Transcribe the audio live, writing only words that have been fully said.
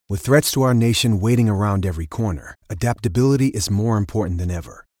With threats to our nation waiting around every corner, adaptability is more important than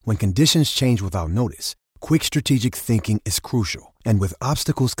ever. When conditions change without notice, quick strategic thinking is crucial. And with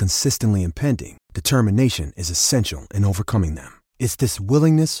obstacles consistently impending, determination is essential in overcoming them. It's this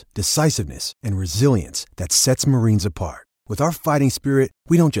willingness, decisiveness, and resilience that sets Marines apart. With our fighting spirit,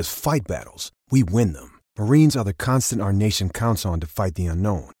 we don't just fight battles, we win them. Marines are the constant our nation counts on to fight the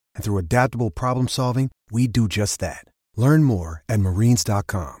unknown. And through adaptable problem solving, we do just that. Learn more at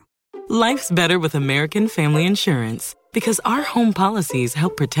marines.com. Life's better with American Family Insurance because our home policies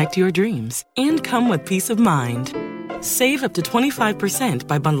help protect your dreams and come with peace of mind. Save up to 25%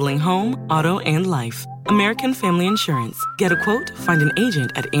 by bundling home, auto, and life. American Family Insurance. Get a quote, find an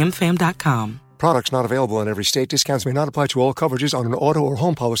agent at amfam.com. Products not available in every state. Discounts may not apply to all coverages on an auto or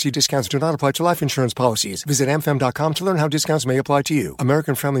home policy. Discounts do not apply to life insurance policies. Visit amfam.com to learn how discounts may apply to you.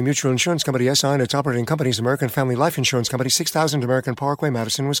 American Family Mutual Insurance Company, SI, and its operating companies, American Family Life Insurance Company, 6000 American Parkway,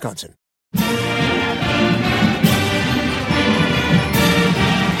 Madison, Wisconsin.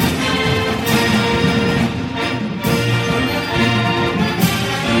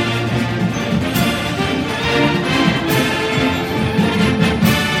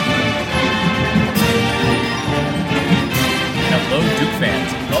 Hello, Duke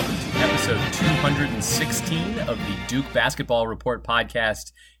fans, and welcome to episode 216 of the Duke Basketball Report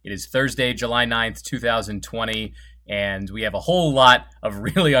podcast. It is Thursday, July 9th, 2020, and we have a whole lot of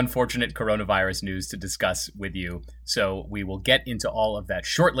really unfortunate coronavirus news to discuss with you, so we will get into all of that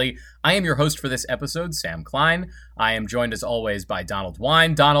shortly. I am your host for this episode, Sam Klein. I am joined, as always, by Donald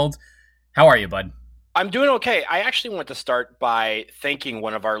Wine. Donald, how are you, bud? I'm doing okay. I actually want to start by thanking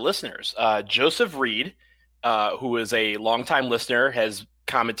one of our listeners, Joseph Reed, who is a longtime listener, has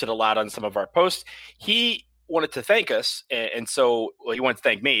commented a lot on some of our posts. He wanted to thank us, and so he wanted to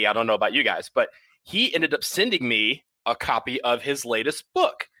thank me. I don't know about you guys, but he ended up sending me a copy of his latest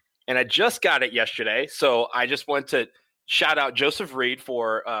book, and I just got it yesterday. So I just want to shout out Joseph Reed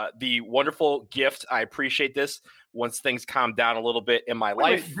for the wonderful gift. I appreciate this. Once things calm down a little bit in my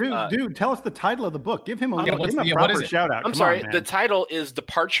life. Dude, tell us the title of the book. Give him a proper shout out. I'm sorry. The title is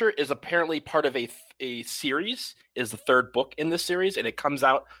Departure is apparently part of a series, is the third book in this series, and it comes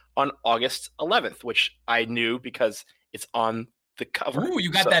out on August 11th, which I knew because it's on the cover. Ooh, you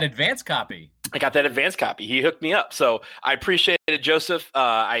got that advance copy. I got that advance copy. He hooked me up. So I appreciate it, Joseph.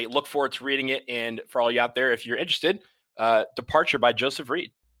 I look forward to reading it. And for all you out there, if you're interested, Departure by Joseph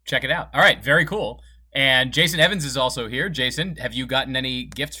Reed. Check it out. All right. Very cool. And Jason Evans is also here. Jason, have you gotten any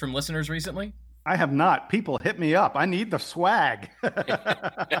gifts from listeners recently? I have not. People hit me up. I need the swag.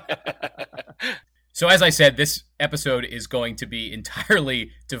 So as I said, this episode is going to be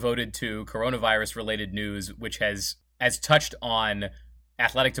entirely devoted to coronavirus-related news, which has touched on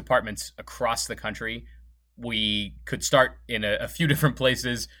athletic departments across the country. We could start in a few different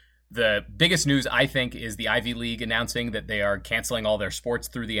places. The biggest news, I think, is the Ivy League announcing that they are canceling all their sports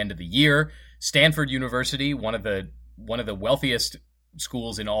through the end of the year. Stanford University, one of the wealthiest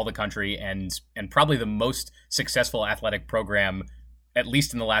schools in all the country, and probably the most successful athletic program, at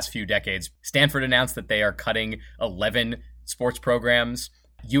least in the last few decades. Stanford announced that they are cutting 11 sports programs.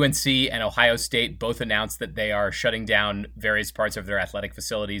 UNC and Ohio State both announced that they are shutting down various parts of their athletic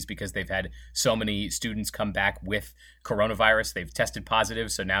facilities because they've had so many students come back with coronavirus. They've tested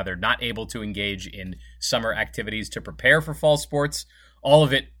positive, so now they're not able to engage in summer activities to prepare for fall sports. All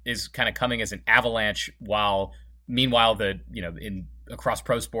of it is kind of coming as an avalanche, while meanwhile across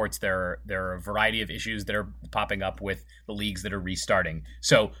pro sports there are a variety of issues that are popping up with the leagues that are restarting.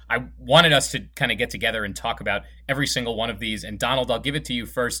 So I wanted us to kind of get together and talk about every single one of these. And Donald, I'll give it to you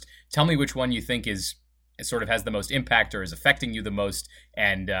first. Tell me which one you think is sort of has the most impact or is affecting you the most,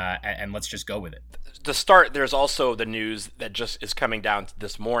 and let's just go with it. To start, there's also the news that just is coming down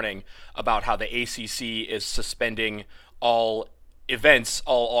this morning about how the ACC is suspending all events,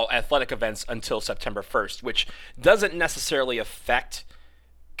 all athletic events until September 1st, which doesn't necessarily affect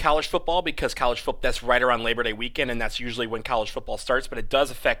college football because college football, that's right around Labor Day weekend, and that's usually when college football starts, but it does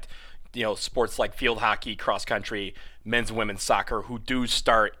affect, sports like field hockey, cross country, men's and women's soccer, who do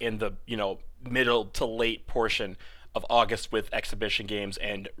start in the, middle to late portion of August with exhibition games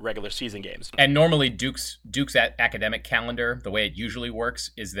and regular season games. And normally Duke's academic calendar, the way it usually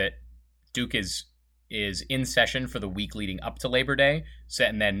works is that Duke is in session for the week leading up to Labor Day,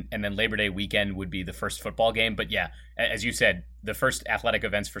 and then Labor Day weekend would be the first football game. But yeah, as you said, the first athletic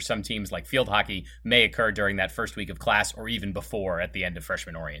events for some teams like field hockey may occur during that first week of class or even before at the end of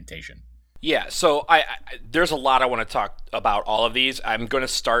freshman orientation. Yeah, so I there's a lot I want to talk about all of these. I'm going to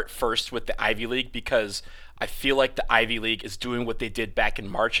start first with the Ivy League because I feel like the Ivy League is doing what they did back in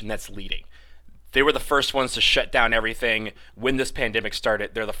March, and that's leading. They were the first ones to shut down everything when this pandemic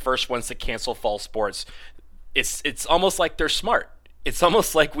started. They're the first ones to cancel fall sports. It's almost like they're smart. It's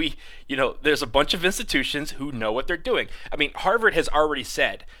almost like there's a bunch of institutions who know what they're doing. I mean, Harvard has already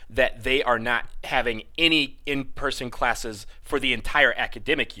said that they are not having any in-person classes for the entire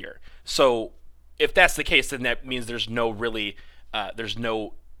academic year. So if that's the case, then that means there's no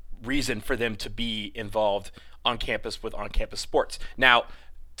reason for them to be involved on campus with on-campus sports. Now,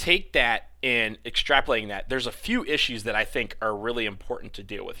 take that and extrapolating that, there's a few issues that I think are really important to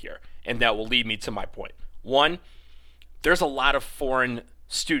deal with here, and that will lead me to my point. One, there's a lot of foreign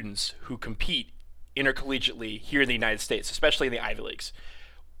students who compete intercollegiately here in the United States, especially in the Ivy Leagues.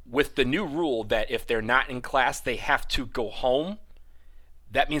 With the new rule that if they're not in class, they have to go home,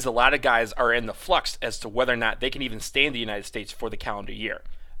 that means a lot of guys are in the flux as to whether or not they can even stay in the United States for the calendar year.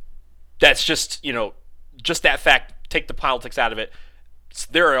 That's just that fact, take the politics out of it.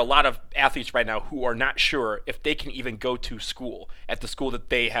 There are a lot of athletes right now who are not sure if they can even go to school at the school that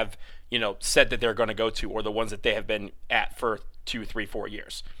they have, said that they're going to go to, or the ones that they have been at for 2, 3, 4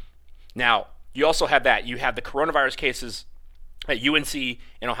 years. Now, you also have that. You have the coronavirus cases at UNC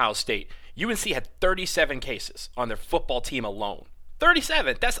and Ohio State. UNC had 37 cases on their football team alone.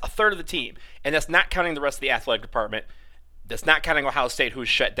 37. That's a third of the team. And that's not counting the rest of the athletic department. That's not counting Ohio State, who's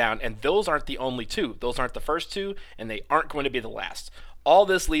shut down. And those aren't the only two. Those aren't the first two, and they aren't going to be the last. All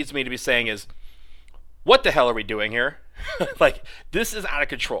this leads me to be saying is, what the hell are we doing here? This is out of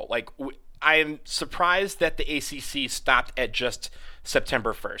control. I am surprised that the ACC stopped at just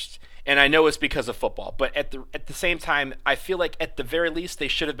September 1st. And I know it's because of football. But at the same time, I feel like at the very least, they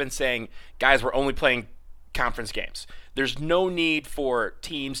should have been saying, guys, we're only playing conference games. There's no need for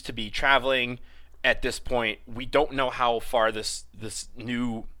teams to be traveling at this point. We don't know how far this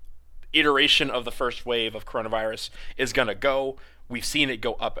new iteration of the first wave of coronavirus is going to go. We've seen it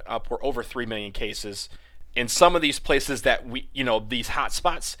go up and up. We're over 3 million cases. In some of these places that these hot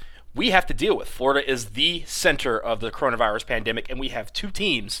spots, we have to deal with. Florida is the center of the coronavirus pandemic, and we have 2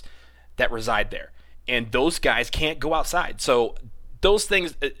 teams that reside there. And those guys can't go outside. So those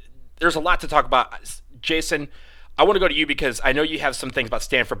things, there's a lot to talk about. Jason, I want to go to you because I know you have some things about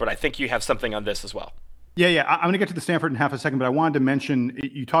Stanford, but I think you have something on this as well. Yeah. I'm going to get to the Stanford in half a second, but I wanted to mention,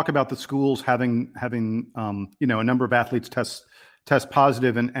 you talk about the schools having a number of athletes test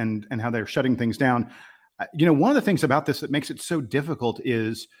positive and how they're shutting things down. One of the things about this that makes it so difficult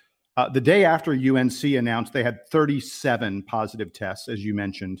is the day after UNC announced they had 37 positive tests, as you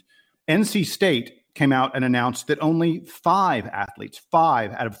mentioned, NC State came out and announced that only 5 athletes,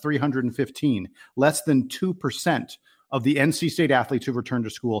 5 out of 315, less than 2% of the NC State athletes who returned to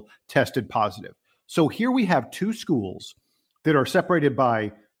school tested positive. So here we have 2 schools that are separated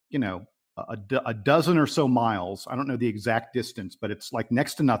by, a dozen or so miles. I don't know the exact distance, but it's like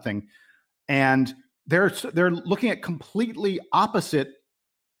next to nothing. And they're looking at completely opposite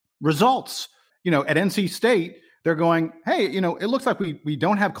results. At NC State, they're going, hey, it looks like we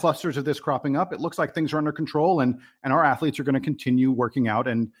don't have clusters of this cropping up. It looks like things are under control, and our athletes are going to continue working out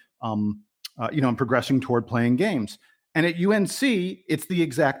and progressing toward playing games. And at UNC, it's the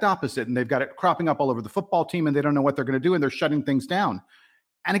exact opposite, and they've got it cropping up all over the football team, and they don't know what they're going to do, and they're shutting things down.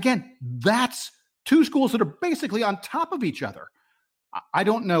 And again, that's 2 schools that are basically on top of each other. I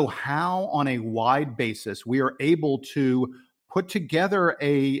don't know how, on a wide basis, we are able to put together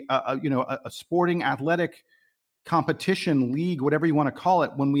a sporting athletic competition, league, whatever you want to call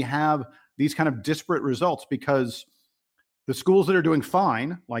it, when we have these kind of disparate results, because the schools that are doing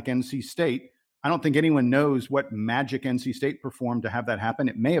fine, like NC State, I don't think anyone knows what magic NC State performed to have that happen.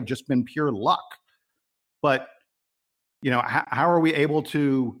 It may have just been pure luck. But, how are we able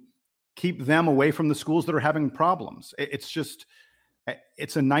to keep them away from the schools that are having problems?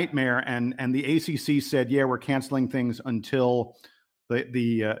 It's a nightmare. And the ACC said, yeah, we're canceling things until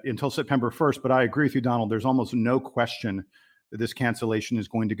until September 1st. But I agree with you, Donald. There's almost no question that this cancellation is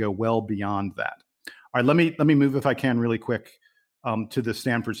going to go well beyond that. All right, let me move, if I can, really quick to the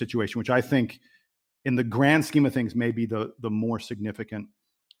Stanford situation, which I think, in the grand scheme of things, may be the more significant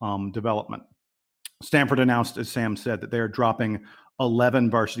development. Stanford announced, as Sam said, that they are dropping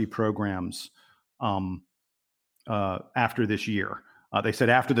 11 varsity programs after this year. They said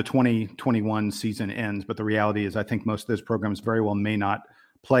after the 2021 season ends, but the reality is I think most of those programs very well may not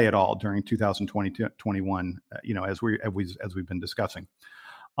play at all during 2020-21, as we've been discussing.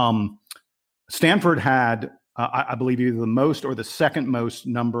 Stanford had, I believe, either the most or the second most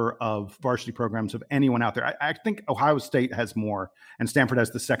number of varsity programs of anyone out there. I think Ohio State has more, and Stanford has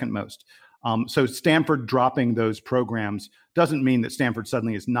the second most. So Stanford dropping those programs doesn't mean that Stanford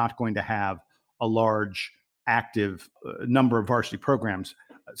suddenly is not going to have a large active number of varsity programs.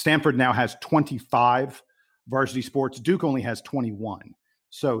 Stanford now has 25 varsity sports. Duke only has 21.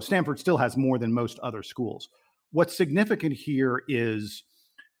 So Stanford still has more than most other schools. What's significant here is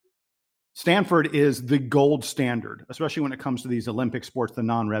Stanford is the gold standard, especially when it comes to these Olympic sports, the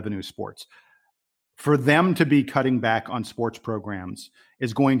non-revenue sports. For them to be cutting back on sports programs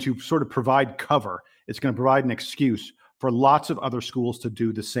is going to sort of provide cover. It's going to provide an excuse for lots of other schools to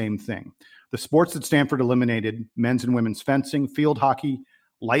do the same thing. The sports that Stanford eliminated, men's and women's fencing, field hockey,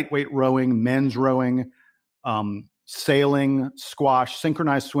 lightweight rowing, men's rowing, sailing, squash,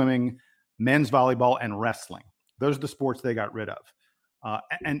 synchronized swimming, men's volleyball, and wrestling. Those are the sports they got rid of.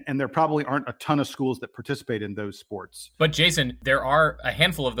 And there probably aren't a ton of schools that participate in those sports. But Jason, there are a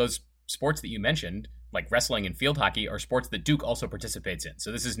handful of those sports that you mentioned, like wrestling and field hockey, are sports that Duke also participates in.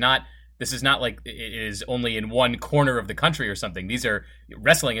 So this is not like it is only in one corner of the country or something.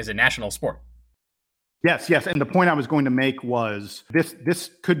 Wrestling is a national sport. Yes. And the point I was going to make was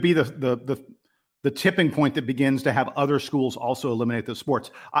this could be the tipping point that begins to have other schools also eliminate those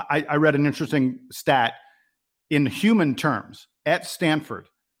sports. I read an interesting stat in human terms. At Stanford,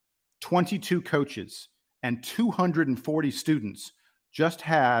 22 coaches and 240 students just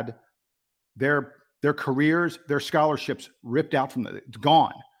had their careers, their scholarships ripped out from them. It's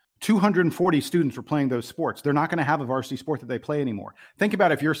gone. 240 students were playing those sports. They're not going to have a varsity sport that they play anymore. Think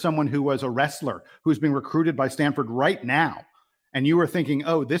about if you're someone who was a wrestler who's being recruited by Stanford right now, and you were thinking,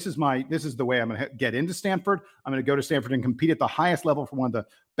 oh, this is the way I'm going to get into Stanford. I'm going to go to Stanford and compete at the highest level for one of the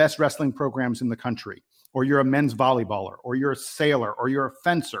best wrestling programs in the country. Or you're a men's volleyballer, or you're a sailor, or you're a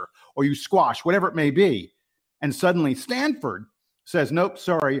fencer, or you squash, whatever it may be. And suddenly Stanford says, nope,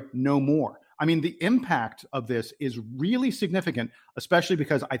 sorry, no more. I mean, the impact of this is really significant, especially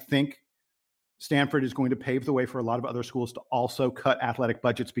because I think Stanford is going to pave the way for a lot of other schools to also cut athletic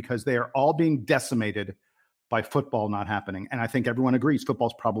budgets because they are all being decimated by football not happening. And I think everyone agrees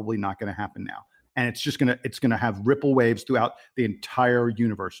football's probably not going to happen now. And it's going to have ripple waves throughout the entire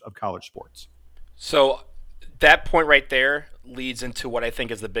universe of college sports. So that point right there leads into what I think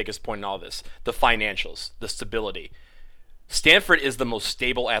is the biggest point in all this, the financials, the stability. Stanford is the most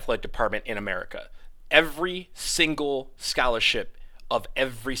stable athletic department in America. Every single scholarship of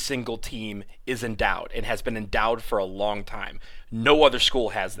every single team is endowed and has been endowed for a long time. No other school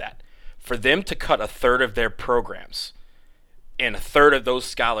has that. For them to cut a third of their programs and a third of those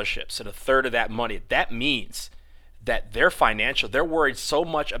scholarships and a third of that money, that means that they're worried so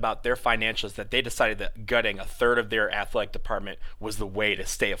much about their financials that they decided that gutting a third of their athletic department was the way to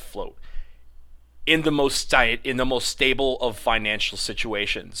stay afloat. In the most stable of financial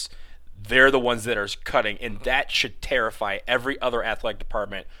situations, they're the ones that are cutting, and that should terrify every other athletic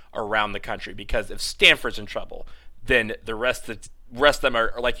department around the country. Because if Stanford's in trouble, then the rest of them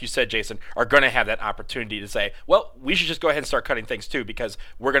are, like you said, Jason, are going to have that opportunity to say, well, we should just go ahead and start cutting things too, because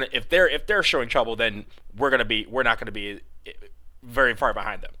we're gonna if they're showing trouble, then we're not going to be very far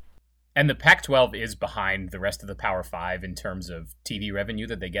behind them. And the Pac-12 is behind the rest of the Power Five in terms of TV revenue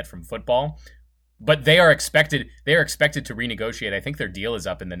that they get from football. But they are expected to renegotiate. I think their deal is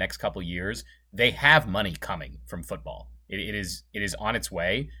up in the next couple years. They have money coming from football. It is on its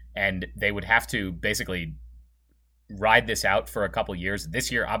way, and they would have to basically ride this out for a couple years.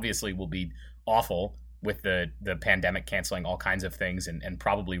 This year obviously will be awful with the pandemic canceling all kinds of things and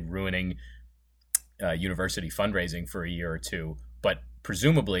probably ruining university fundraising for a year or two. But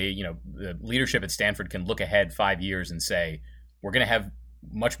presumably, the leadership at Stanford can look ahead 5 years and say, we're going to have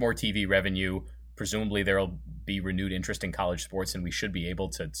much more TV revenue. Presumably there will be renewed interest in college sports, and we should be able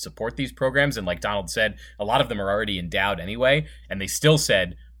to support these programs. And like Donald said, a lot of them are already endowed anyway, and they still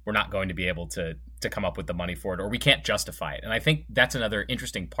said we're not going to be able to come up with the money for it, or we can't justify it. And I think that's another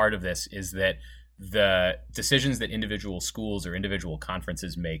interesting part of this, is that the decisions that individual schools or individual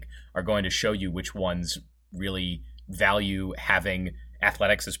conferences make are going to show you which ones really value having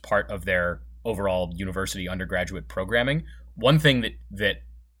athletics as part of their overall university undergraduate programming. One thing that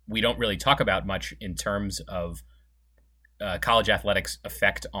we don't really talk about much in terms of college athletics'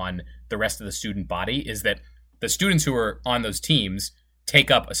 effect on the rest of the student body is that the students who are on those teams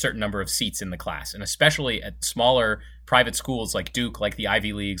take up a certain number of seats in the class. And especially at smaller private schools like Duke, like the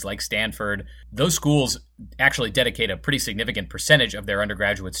Ivy Leagues, like Stanford, those schools actually dedicate a pretty significant percentage of their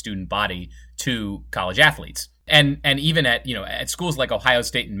undergraduate student body to college athletes. And even at schools like Ohio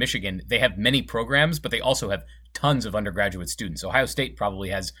State and Michigan, they have many programs, but they also have tons of undergraduate students. Ohio State probably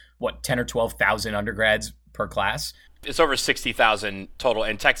has 10 or 12,000 undergrads per class. It's over 60,000 total,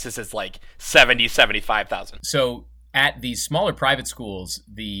 and Texas is like 75,000. So at these smaller private schools,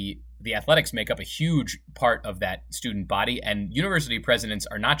 the athletics make up a huge part of that student body, and university presidents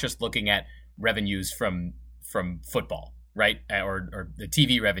are not just looking at revenues from football. right? Or the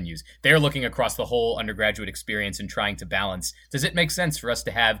TV revenues. They're looking across the whole undergraduate experience and trying to balance. Does it make sense for us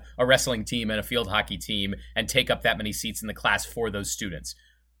to have a wrestling team and a field hockey team and take up that many seats in the class for those students?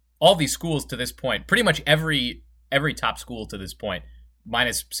 All these schools to this point, pretty much every top school to this point,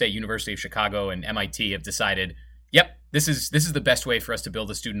 minus, say, University of Chicago and MIT, have decided, yep, this is the best way for us to build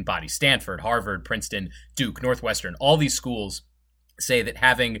a student body. Stanford, Harvard, Princeton, Duke, Northwestern, all these schools say that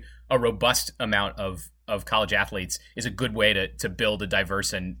having a robust amount of college athletes is a good way to build a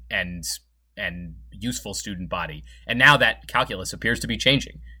diverse and useful student body. And now that calculus appears to be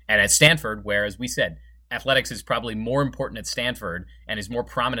changing. And at Stanford, where, as we said, athletics is probably more important at Stanford and is more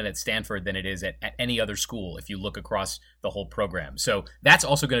prominent at Stanford than it is at any other school if you look across the whole program. So that's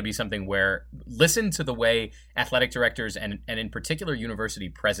also going to be something where listen to the way athletic directors and in particular university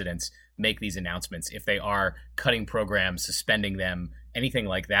presidents make these announcements. If they are cutting programs, suspending them, anything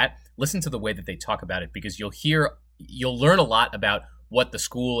like that, listen to the way that they talk about it, because you'll learn a lot about what the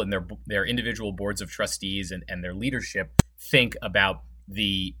school and their individual boards of trustees and their leadership think about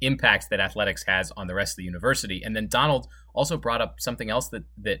the impact that athletics has on the rest of the university. And then Donald also brought up something else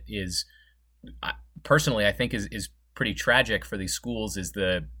that is personally, I think is pretty tragic for these schools, is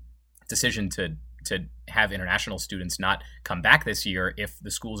the decision to have international students not come back this year if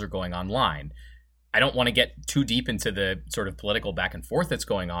the schools are going online. I don't want to get too deep into the sort of political back and forth that's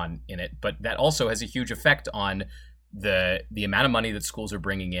going on in it, but that also has a huge effect on the amount of money that schools are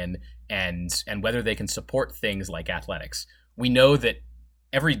bringing in and whether they can support things like athletics. We know that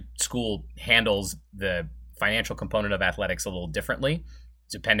every school handles the financial component of athletics a little differently,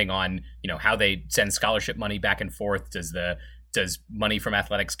 depending on how they send scholarship money back and forth. Does money from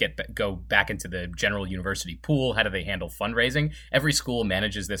athletics go back into the general university pool? How do they handle fundraising? Every school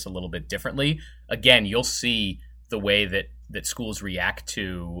manages this a little bit differently. Again, you'll see the way that schools react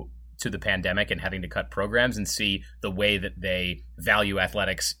to the pandemic and having to cut programs, and see the way that they value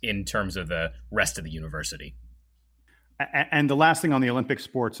athletics in terms of the rest of the university. And the last thing on the Olympic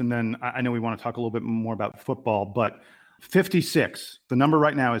sports, and then I know we want to talk a little bit more about football, but 56, the number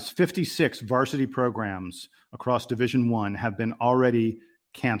right now is 56 varsity programs across Division I have been already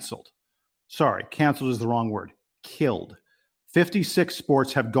canceled. Sorry, canceled is the wrong word. Killed. 56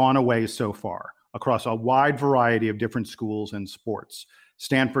 sports have gone away so far across a wide variety of different schools and sports.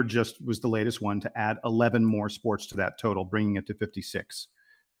 Stanford just was the latest one to add 11 more sports to that total, bringing it to 56.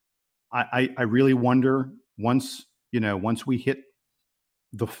 I really wonder, once we hit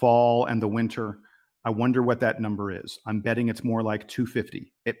the fall and the winter, I wonder what that number is. I'm betting it's more like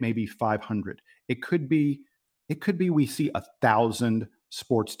 250. It may be 500. It could be we see 1,000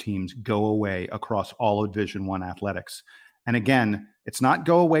 sports teams go away across all of Division I athletics. And again, it's not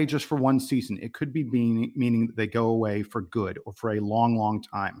go away just for one season. It could be meaning that they go away for good or for a long, long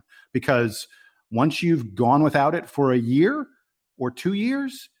time. Because once you've gone without it for a year or 2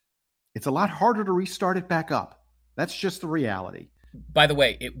 years, it's a lot harder to restart it back up. That's just the reality. By the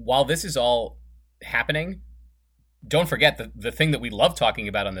way, while this is all happening, don't forget the thing that we love talking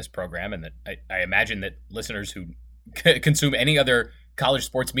about on this program, and that I imagine that listeners who consume any other college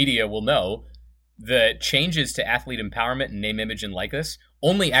sports media will know, the changes to athlete empowerment and name, image, and likeness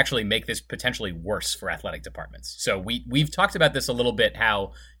only actually make this potentially worse for athletic departments. So we've talked about this a little bit,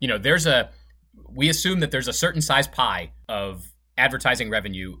 how we assume that there's a certain size pie of advertising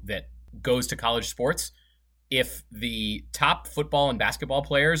revenue that goes to college sports. If the top football and basketball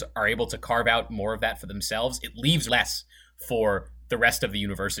players are able to carve out more of that for themselves, it leaves less for the rest of the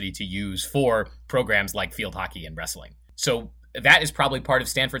university to use for programs like field hockey and wrestling. So that is probably part of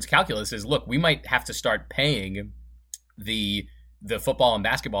Stanford's calculus is, look, we might have to start paying the football and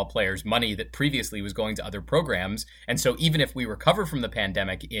basketball players money that previously was going to other programs. And so even if we recover from the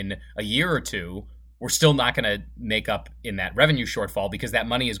pandemic in a year or two, we're still not going to make up in that revenue shortfall, because that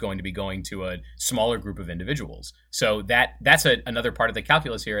money is going to be going to a smaller group of individuals. So that's another part of the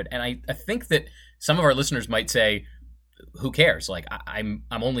calculus here. And I think that some of our listeners might say, who cares? Like, I'm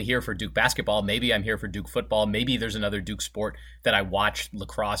only here for Duke basketball. Maybe I'm here for Duke football. Maybe there's another Duke sport that I watch,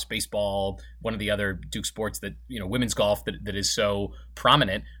 lacrosse, baseball, one of the other Duke sports that, women's golf that is so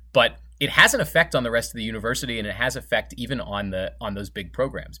prominent. But it has an effect on the rest of the university, and it has effect even on those big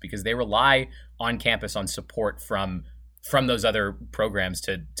programs, because they rely on campus on support from those other programs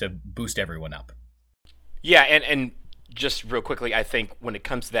to boost everyone up. Yeah, and just real quickly, I think when it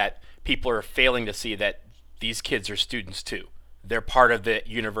comes to that, people are failing to see that these kids are students too. They're part of the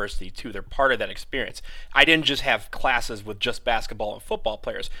university too. They're part of that experience. I didn't just have classes with just basketball and football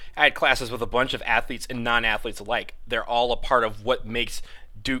players. I had classes with a bunch of athletes and non-athletes alike. They're all a part of what makes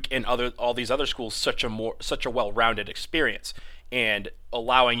Duke and all these other schools such a well-rounded experience. and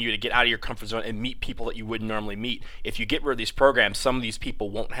allowing you to get out of your comfort zone and meet people that you wouldn't normally meet. If you get rid of these programs, some of these people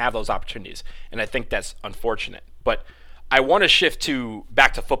won't have those opportunities, and I think that's unfortunate. But I want to shift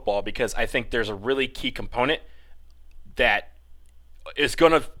back to football because I think there's a really key component that is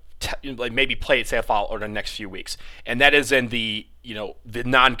going to maybe play itself out over the next few weeks, and that is in the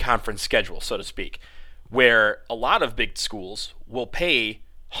non-conference schedule, so to speak, where a lot of big schools will pay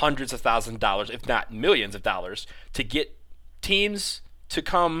hundreds of thousands of dollars, if not millions of dollars, to get teams to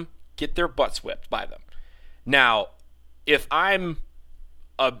come get their butts whipped by them. Now, if I'm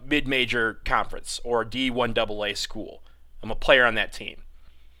a mid-major conference or a D1AA school, I'm a player on that team,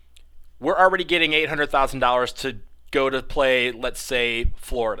 we're already getting $800,000 to go to play, let's say,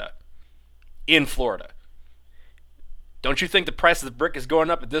 Florida, in Florida. Don't you think the price of the brick is going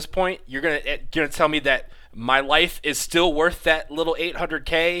up at this point? You're gonna tell me that my life is still worth that little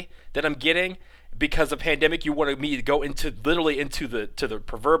 $800K that I'm getting because of pandemic? You wanted me to go into the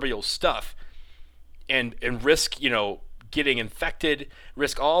proverbial stuff and risk, getting infected,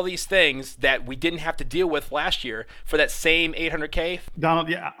 risk all these things that we didn't have to deal with last year for that same $800K? Donald,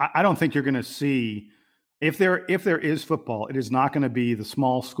 yeah, I don't think you're going to see. If there is football, it is not going to be the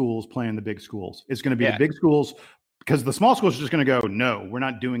small schools playing the big schools. It's going to be the big schools, because the small schools are just going to go, no, we're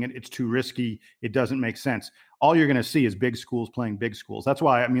not doing it. It's too risky. It doesn't make sense. All you're going to see is big schools playing big schools. That's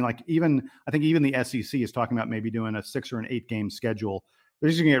why, I think even the SEC is talking about maybe doing a 6 or an 8 game schedule. They're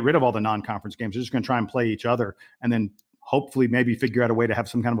just going to get rid of all the non-conference games. They're just going to try and play each other, and then hopefully maybe figure out a way to have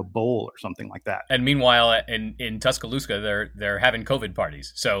some kind of a bowl or something like that. And meanwhile, in Tuscaloosa, they're having COVID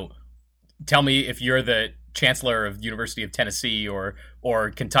parties. So tell me, if you're the chancellor of University of Tennessee or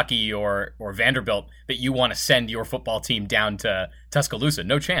Kentucky or Vanderbilt, that you want to send your football team down to Tuscaloosa.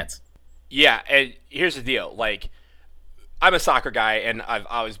 No chance. Yeah, and here's the deal. Like, I'm a soccer guy, and I've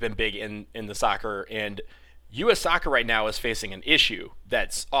always been big in the soccer, and U.S. soccer right now is facing an issue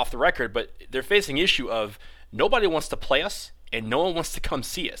that's off the record, but they're facing an issue of nobody wants to play us, and no one wants to come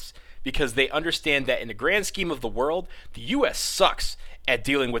see us, because they understand that in the grand scheme of the world, the U.S. sucks at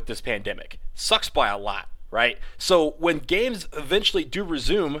dealing with this pandemic. Sucks by a lot, right? So when games eventually do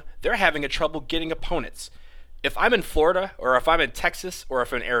resume, they're having a trouble getting opponents. If I'm in Florida, or if I'm in Texas, or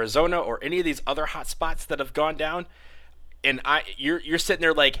if I'm in Arizona, or any of these other hot spots that have gone down, and you're sitting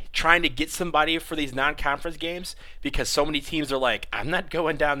there like trying to get somebody for these non-conference games because so many teams are like, I'm not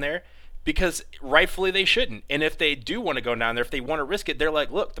going down there, because rightfully they shouldn't. And if they do want to go down there, if they want to risk it, they're like,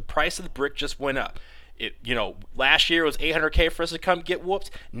 look, the price of the brick just went up. Last year it was $800K for us to come get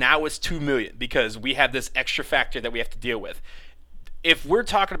whooped. Now it's $2 million because we have this extra factor that we have to deal with. If we're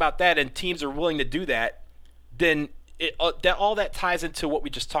talking about that and teams are willing to do that, then all that ties into what we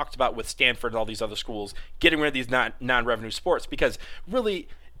just talked about with Stanford and all these other schools, getting rid of these non-revenue sports, because really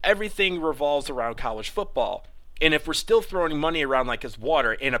everything revolves around college football. And if we're still throwing money around like it's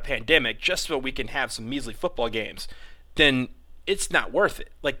water in a pandemic just so we can have some measly football games, then it's not worth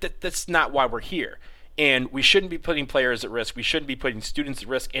it. Like that's not why we're here. And we shouldn't be putting players at risk. We shouldn't be putting students at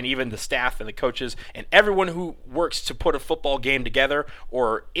risk, and even the staff and the coaches and everyone who works to put a football game together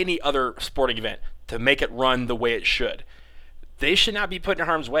or any other sporting event to make it run the way it should. They should not be put in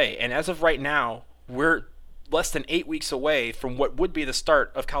harm's way. And as of right now, we're less than 8 weeks away from what would be the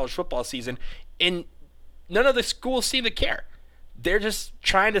start of college football season, and none of the schools seem to care. They're just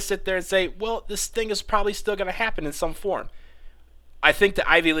trying to sit there and say, well, this thing is probably still going to happen in some form. I think the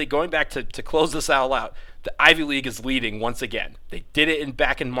Ivy League, going back to close this all out, the Ivy League is leading once again. They did it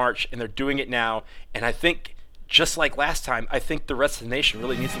back in March, and they're doing it now. And I think, just like last time, I think the rest of the nation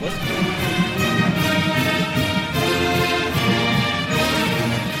really needs to listen to it.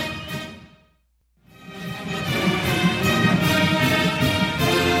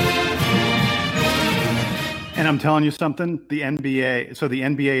 And I'm telling you something, the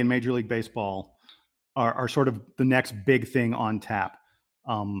NBA and Major League Baseball are sort of the next big thing on tap,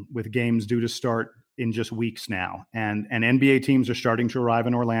 with games due to start in just weeks now. And NBA teams are starting to arrive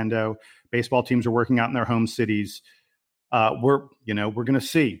in Orlando. Baseball teams are working out in their home cities. We're going to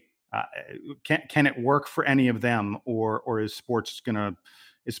see, can it work for any of them, or is sports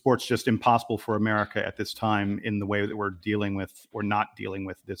just impossible for America at this time in the way that we're dealing with or not dealing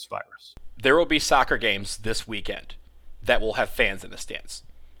with this virus? There will be soccer games this weekend that will have fans in the stands.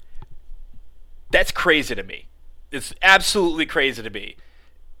 That's crazy to me. It's absolutely crazy to me.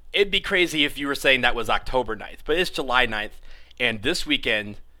 It'd be crazy if you were saying that was October 9th, but it's July 9th, and this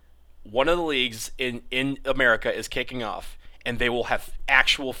weekend, one of the leagues in America is kicking off, and they will have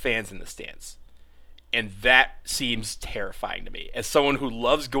actual fans in the stands. And that seems terrifying to me. As someone who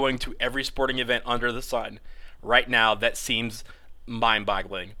loves going to every sporting event under the sun, right now that seems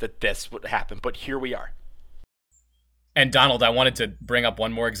mind-boggling that this would happen. But here we are. And Donald, I wanted to bring up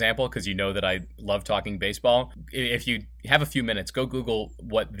one more example because you know that I love talking baseball. If you have a few minutes, go Google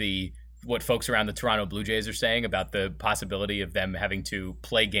what folks around the Toronto Blue Jays are saying about the possibility of them having to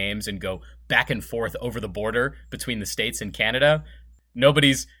play games and go back and forth over the border between the States and Canada.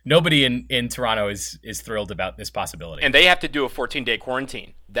 Nobody in Toronto is thrilled about this possibility. And they have to do a 14-day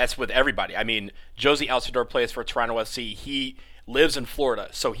quarantine. That's with everybody. I mean, Josie Altidore plays for Toronto FC. He lives in Florida,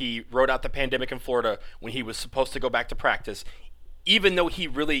 so he rode out the pandemic in Florida when he was supposed to go back to practice. Even though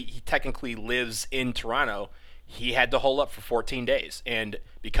he technically lives in Toronto, he had to hole up for 14 days. And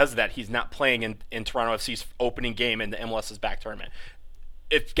because of that, he's not playing in Toronto FC's opening game in the MLS's back tournament.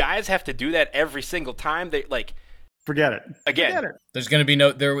 If guys have to do that every single time, they forget it. Again, Forget it. There's going to be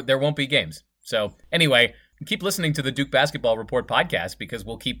there won't be games. So anyway, keep listening to the Duke Basketball Report podcast because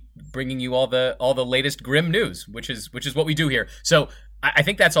we'll keep bringing you all the latest grim news, which is what we do here. So I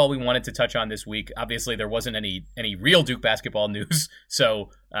think that's all we wanted to touch on this week. Obviously, there wasn't any real Duke basketball news. So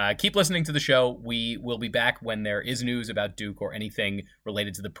keep listening to the show. We will be back when there is news about Duke or anything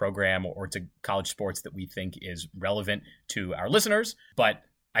related to the program or to college sports that we think is relevant to our listeners. But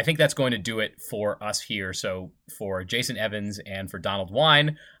I think that's going to do it for us here. So for Jason Evans and for Donald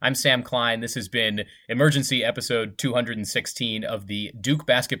Wine, I'm Sam Klein. This has been emergency episode 216 of the Duke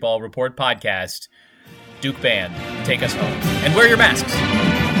Basketball Report podcast. Duke Band, take us home. And wear your masks.